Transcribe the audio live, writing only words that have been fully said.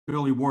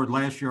Billy Ward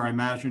last year, I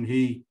imagine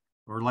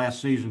last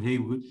season, he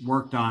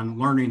worked on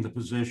learning the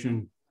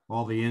position,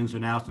 all the ins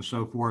and outs and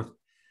so forth.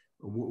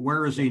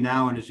 Where is he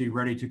now, and is he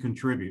ready to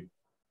contribute?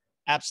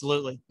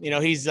 Absolutely.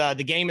 He's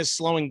the game is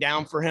slowing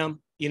down for him.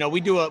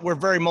 We're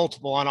very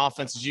multiple on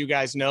offense, as you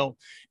guys know.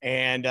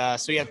 And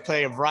so you have to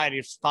play a variety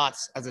of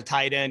spots as a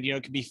tight end.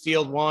 It could be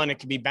field 1, it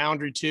could be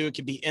boundary 2, it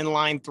could be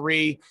inline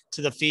 3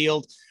 to the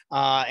field.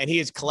 And he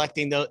is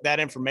collecting that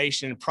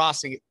information and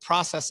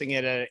processing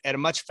it at a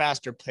much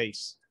faster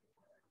pace.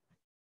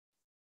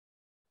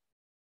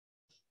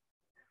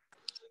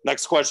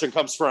 Next question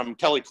comes from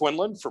Kelly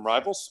Quinlan from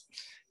Rivals.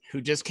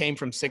 Who just came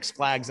from Six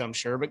Flags, I'm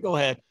sure, but go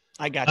ahead.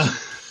 I got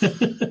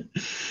you.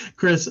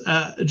 Chris,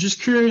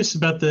 just curious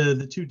about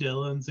the two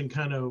Dylans and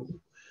kind of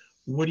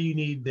what do you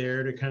need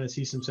there to kind of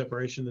see some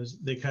separation?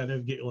 They kind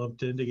of get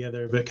lumped in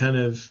together, but kind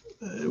of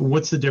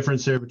what's the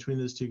difference there between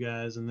those two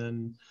guys? And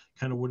then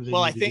kind of what do they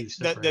need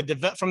to do to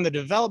think from the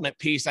development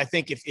piece, I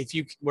think if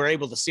you were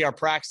able to see our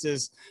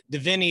practices,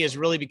 Deviney is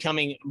really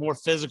becoming more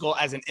physical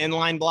as an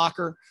inline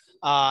blocker.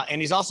 And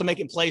he's also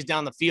making plays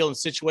down the field in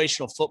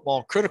situational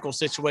football, critical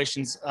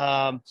situations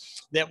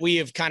that we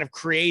have kind of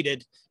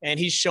created. And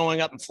he's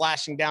showing up and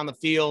flashing down the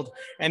field.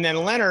 And then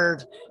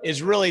Leonard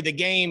is really the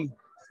game.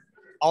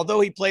 Although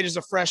he played as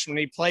a freshman,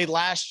 he played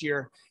last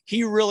year,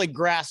 he really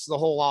grasps the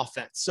whole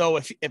offense. So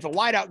if a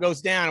wideout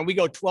goes down and we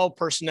go 12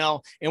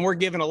 personnel and we're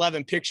given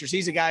 11 pictures,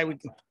 he's a guy we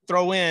can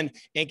throw in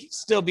and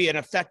still be an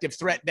effective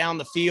threat down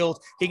the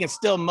field. He can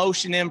still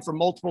motion him for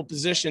multiple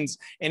positions,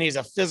 and he's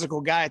a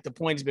physical guy at the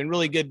point. He's been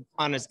really good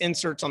on his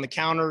inserts on the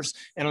counters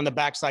and on the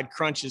backside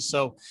crunches.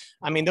 So,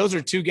 those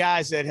are two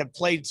guys that have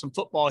played some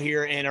football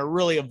here and are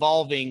really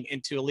evolving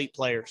into elite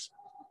players.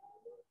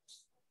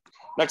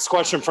 Next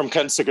question from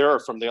Ken Segura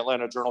from the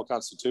Atlanta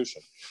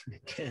Journal-Constitution.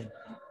 Ken.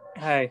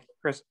 Hey,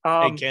 Chris.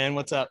 Hey, Ken,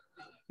 what's up?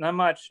 Not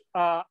much.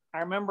 I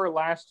remember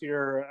last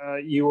year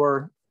you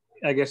were,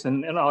 I guess,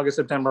 in August,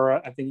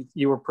 September, I think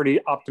you were pretty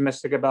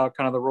optimistic about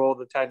kind of the role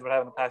the Titans would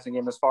have in the passing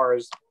game as far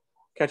as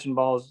catching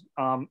balls.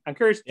 I'm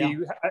curious,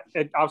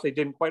 it obviously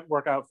didn't quite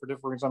work out for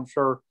different reasons, I'm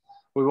sure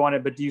we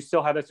wanted, but do you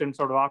still have that same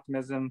sort of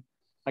optimism?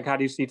 Like, how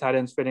do you see tight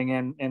ends fitting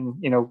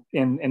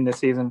in this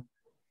season?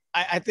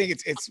 I think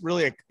it's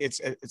really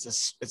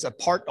a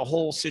part the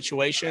whole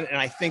situation, and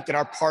I think that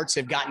our parts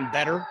have gotten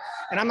better.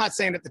 And I'm not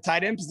saying at the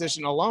tight end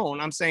position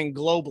alone. I'm saying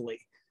globally.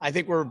 I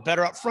think we're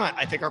better up front.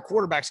 I think our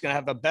quarterback's going to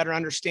have a better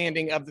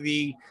understanding of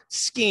the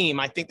scheme.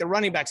 I think the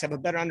running backs have a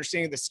better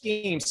understanding of the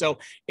scheme. So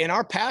in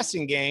our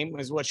passing game,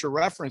 is what you're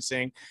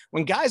referencing,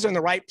 when guys are in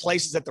the right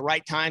places at the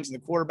right times and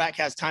the quarterback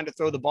has time to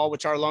throw the ball,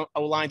 which our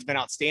O-line's been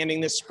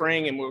outstanding this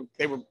spring, and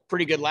they were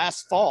pretty good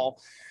last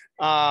fall.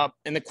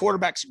 And the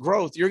quarterback's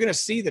growth, you're going to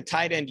see the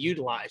tight end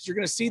utilized. You're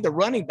going to see the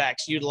running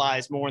backs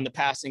utilized more in the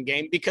passing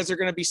game because they're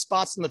going to be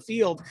spots in the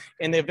field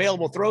and the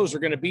available throws are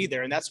going to be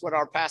there. And that's what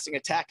our passing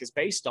attack is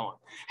based on,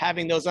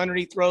 having those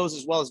underneath throws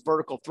as well as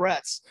vertical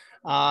threats.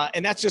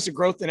 And that's just a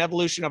growth and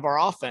evolution of our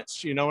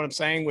offense. You know what I'm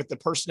saying? With the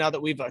personnel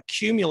that we've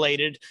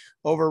accumulated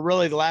over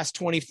really the last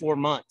 24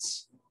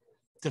 months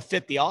to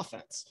fit the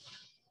offense.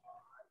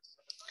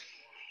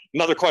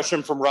 Another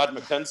question from Rod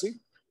McKenzie.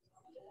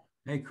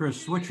 Hey,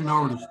 Chris, switching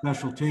over to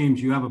special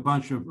teams, you have a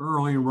bunch of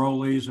early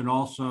enrollees and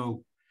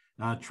also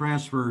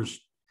transfers.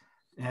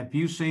 Have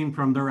you seen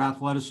from their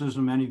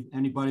athleticism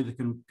anybody that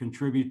can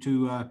contribute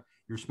to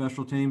your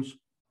special teams?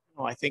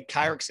 Oh, I think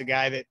Kyrick's a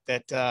guy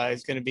that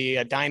is going to be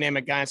a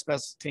dynamic guy in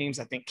special teams.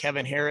 I think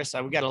Kevin Harris.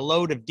 We got a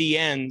load of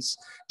DNs,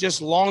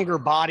 just longer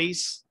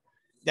bodies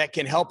that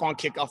can help on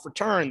kickoff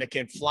return, that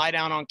can fly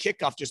down on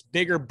kickoff, just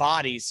bigger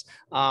bodies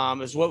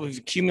is what we've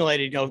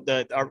accumulated.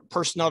 Our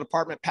personnel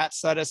department, Pat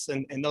Sudis,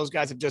 and those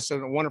guys have just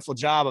done a wonderful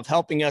job of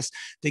helping us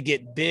to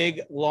get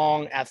big,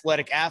 long,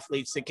 athletic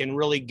athletes that can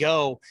really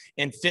go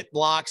and fit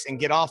blocks and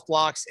get off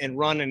blocks and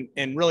run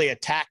and really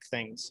attack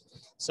things.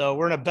 So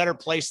we're in a better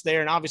place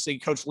there. And obviously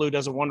Coach Lou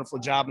does a wonderful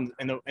job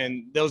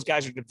and those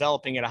guys are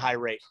developing at a high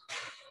rate.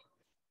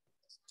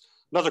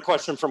 Another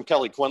question from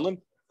Kelly Quinlan.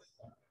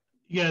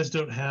 You guys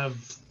don't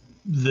have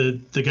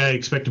the guy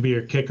expect to be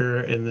your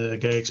kicker and the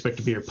guy expect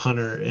to be your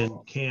punter in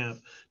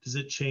camp. Does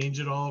it change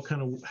at all?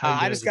 Kind of how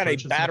I just got a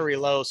battery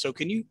low. So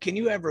can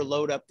you ever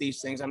load up these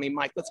things?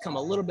 Mike, let's come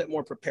a little bit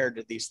more prepared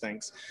to these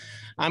things.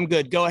 I'm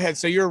good. Go ahead.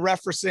 So you're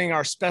referencing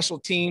our special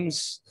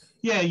teams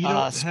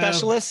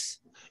specialists?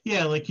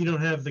 Yeah, like you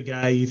don't have the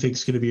guy you think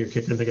is going to be your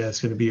kicker and the guy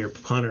that's going to be your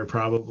punter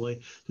probably.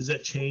 Does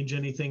that change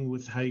anything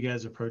with how you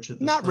guys approach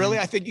it? Not really.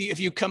 I think if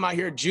you come out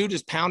here, Jude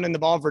is pounding the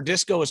ball.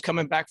 Verdisco is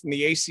coming back from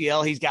the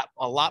ACL. He's got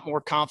a lot more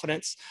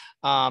confidence.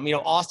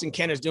 Austin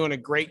Kent is doing a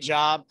great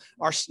job.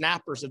 Our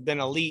snappers have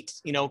been elite.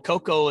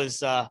 Coco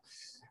is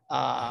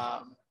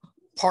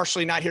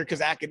partially not here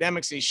because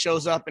academics. He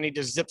shows up and he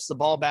just zips the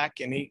ball back,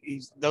 and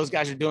those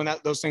guys are doing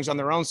those things on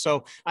their own.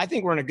 So I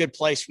think we're in a good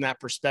place from that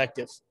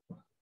perspective.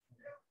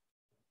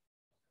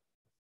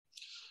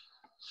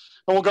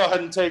 And we'll go ahead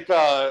and take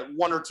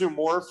one or two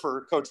more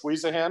for Coach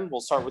Wiesehan.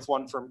 We'll start with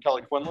one from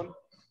Kelly Quinlan.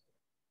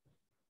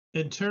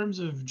 In terms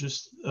of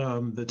just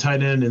the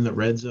tight end in the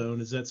red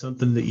zone, is that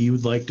something that you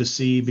would like to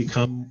see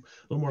become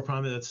a little more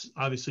prominent? That's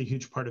obviously a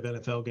huge part of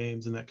NFL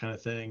games and that kind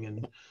of thing.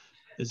 And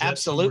is that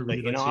Absolutely.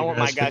 You know, I want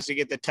my guys to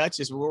get the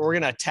touches. We're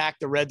going to attack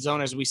the red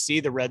zone as we see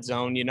the red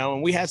zone, you know,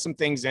 and we had some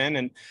things in,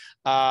 and,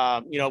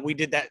 you know, we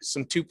did that,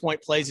 some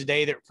 2-point plays a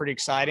day that were pretty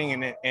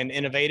exciting and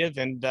innovative.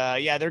 And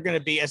yeah, they're going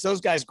to be, as those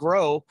guys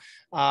grow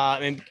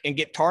and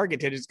get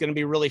targeted, it's going to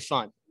be really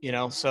fun, you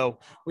know? So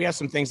we have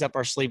some things up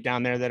our sleeve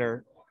down there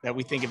that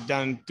we think have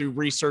done through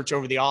research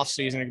over the off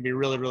season. It can be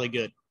really, really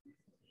good.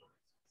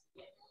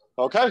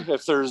 Okay.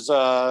 If there's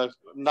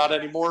not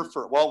any more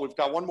we've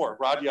got one more.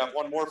 Rod, you have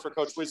one more for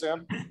Coach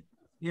Wiesehan?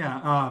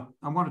 Yeah.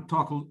 I want to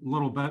talk a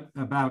little bit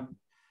about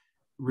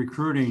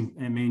recruiting.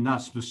 I mean,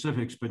 not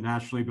specifics, but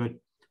naturally, but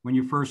when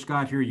you first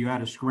got here, you had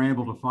to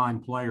scramble to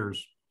find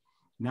players.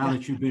 Now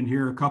that you've been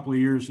here a couple of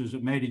years, has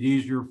it made it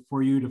easier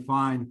for you to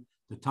find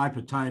the type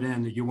of tight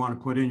end that you want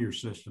to put in your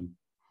system?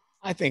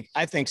 I think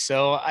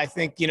so. I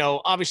think, you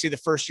know, obviously the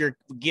first year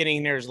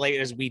getting there as late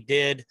as we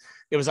did,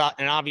 it was an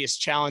obvious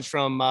challenge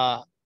from,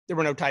 there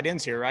were no tight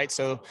ends here, right?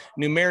 So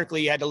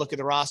numerically, you had to look at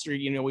the roster.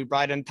 You know, we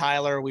brought in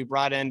Tyler, we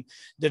brought in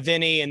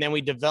Deviney, and then we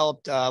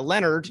developed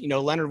Leonard. You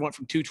know, Leonard went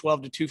from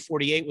 212 to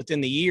 248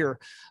 within the year.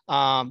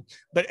 But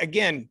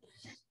again,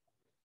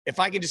 if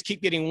I can just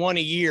keep getting one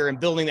a year and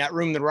building that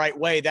room the right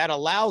way, that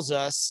allows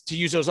us to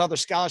use those other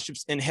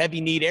scholarships in heavy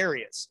need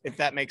areas, if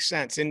that makes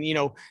sense. And, you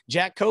know,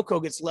 Jack Coco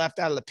gets left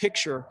out of the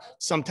picture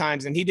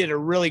sometimes, and he did a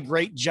really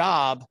great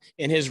job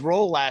in his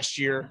role last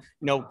year,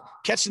 you know,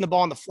 catching the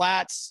ball in the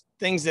flats,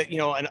 things that, you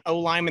know, an O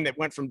lineman that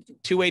went from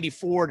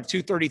 284 to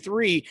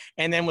 233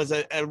 and then was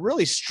a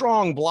really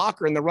strong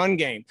blocker in the run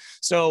game.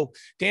 So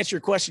to answer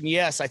your question,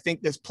 yes, I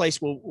think this place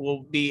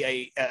will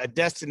be a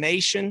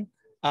destination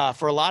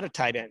for a lot of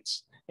tight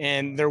ends.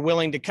 And they're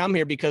willing to come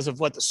here because of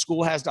what the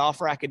school has to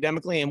offer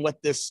academically and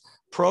what this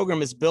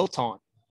program is built on.